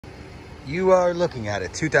You are looking at a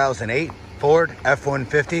 2008 Ford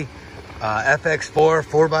F-150 FX4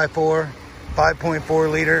 4x4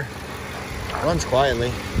 5.4 liter. Runs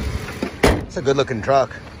quietly. It's a good looking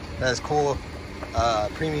truck. It has cool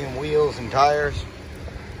premium wheels and tires.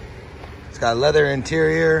 It's got leather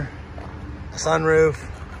interior, a sunroof,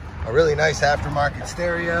 a really nice aftermarket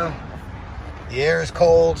stereo. The air is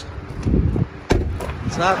cold.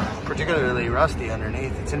 It's not particularly rusty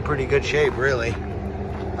underneath. It's in pretty good shape, really.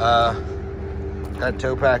 Got a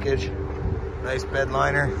tow package, nice bed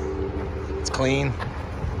liner. It's clean.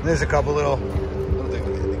 There's a couple little,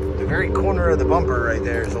 the very corner of the bumper right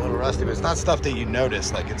there is a little rusty, but it's not stuff that you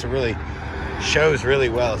notice. Like, it's a really, shows really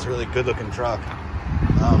well. It's a really good looking truck.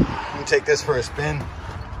 Let me take this for a spin.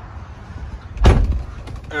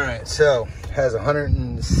 All right, so has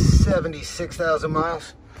 176,000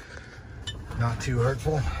 miles. Not too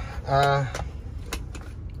hurtful. Let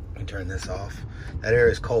me turn this off. That air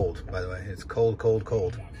is cold, by the way. It's cold, cold,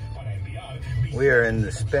 cold. We are in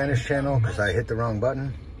the Spanish channel because I hit the wrong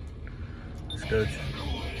button. It's good.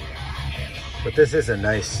 But this is a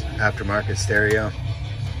nice aftermarket stereo.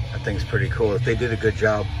 That thing's pretty cool. If they did a good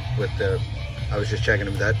job with the, I was just checking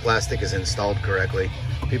them, that plastic is installed correctly.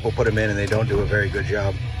 People put them in and they don't do a very good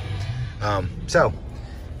job. So,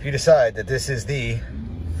 if you decide that this is the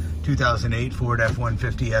 2008 Ford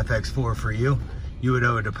F-150 FX4 for you, you would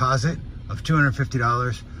owe a deposit of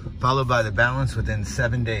 $250, followed by the balance within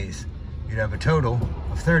 7 days. You'd have a total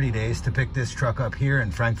of 30 days to pick this truck up here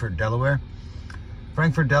in Frankfort, Delaware.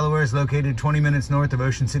 Frankfort, Delaware is located 20 minutes north of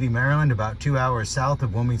Ocean City, Maryland, about 2 hours south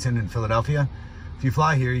of Wilmington and Philadelphia. If you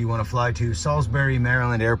fly here, you want to fly to Salisbury,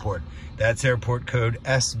 Maryland Airport. That's airport code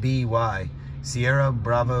SBY, Sierra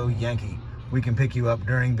Bravo Yankee. We can pick you up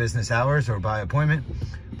during business hours or by appointment,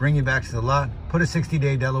 bring you back to the lot, put a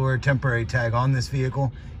 60-day Delaware temporary tag on this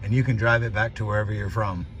vehicle, and you can drive it back to wherever you're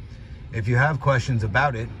from. If you have questions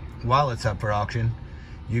about it while it's up for auction,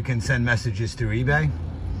 you can send messages through eBay.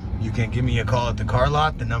 You can give me a call at the car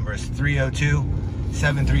lot. The number is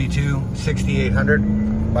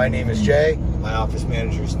 302-732-6800. My name is Jay. My office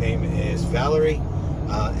manager's name is Valerie.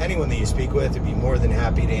 Anyone that you speak with would be more than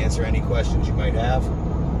happy to answer any questions you might have.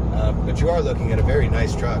 But you are looking at a very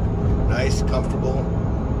nice truck. Nice, comfortable,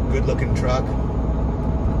 good looking truck.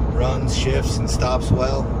 Runs, shifts, and stops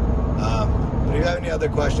well. But if you have any other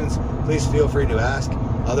questions, please feel free to ask.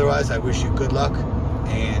 Otherwise, I wish you good luck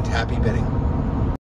and happy bidding.